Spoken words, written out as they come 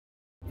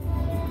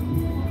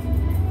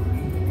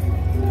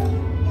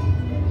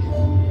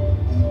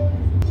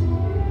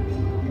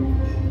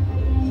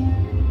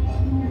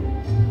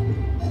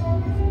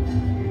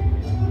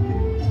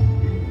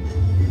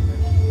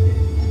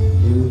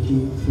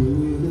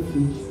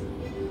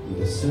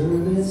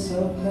service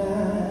of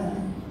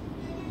man,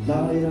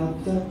 light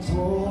up the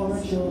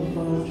torch of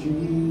our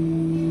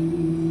dreams.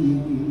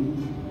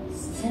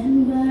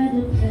 Stand by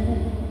the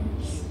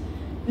pledge,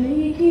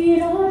 make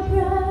it our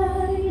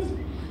pride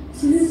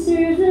to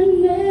serve the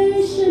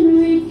nation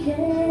we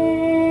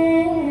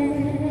can.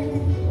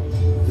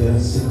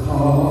 There's a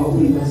call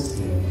we must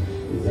take,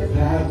 with the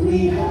path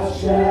we have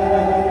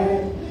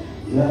shared.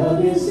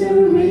 Love is the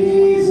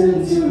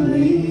reason to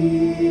lead.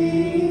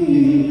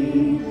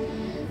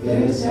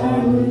 There's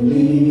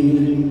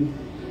harmony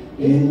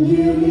in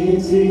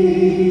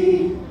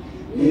unity.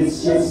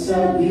 It's just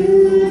a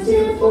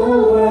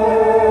beautiful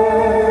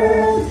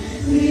world.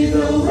 Lead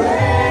the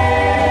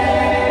way,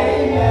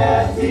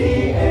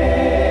 FDA.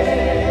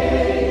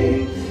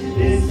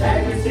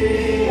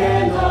 Integrity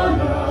and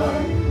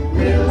honor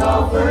will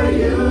offer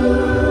you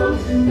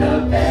the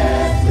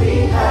best we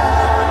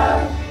have.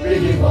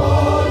 Bring it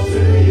all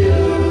to you.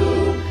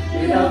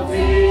 Without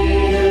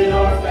fear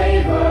nor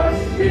favor,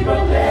 we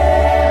proclaim.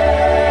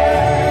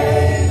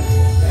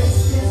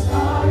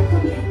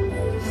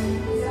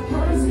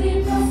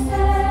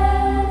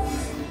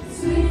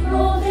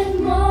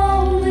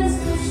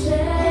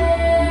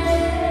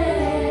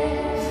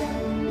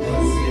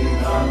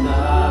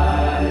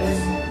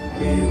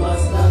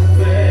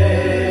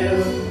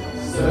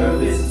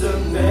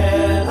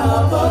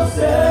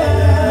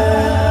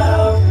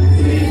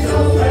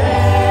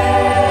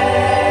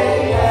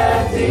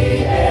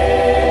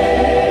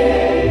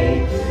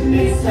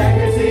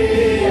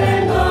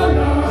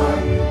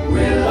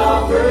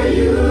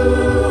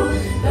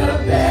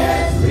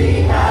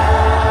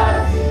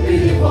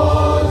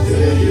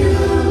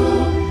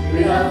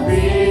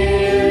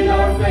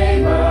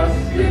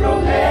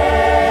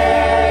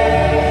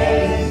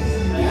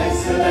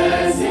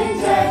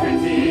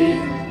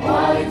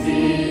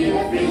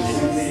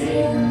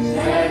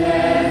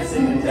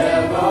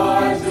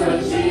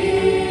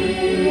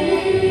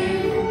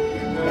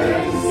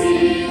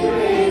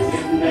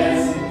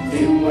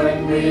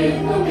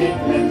 With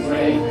the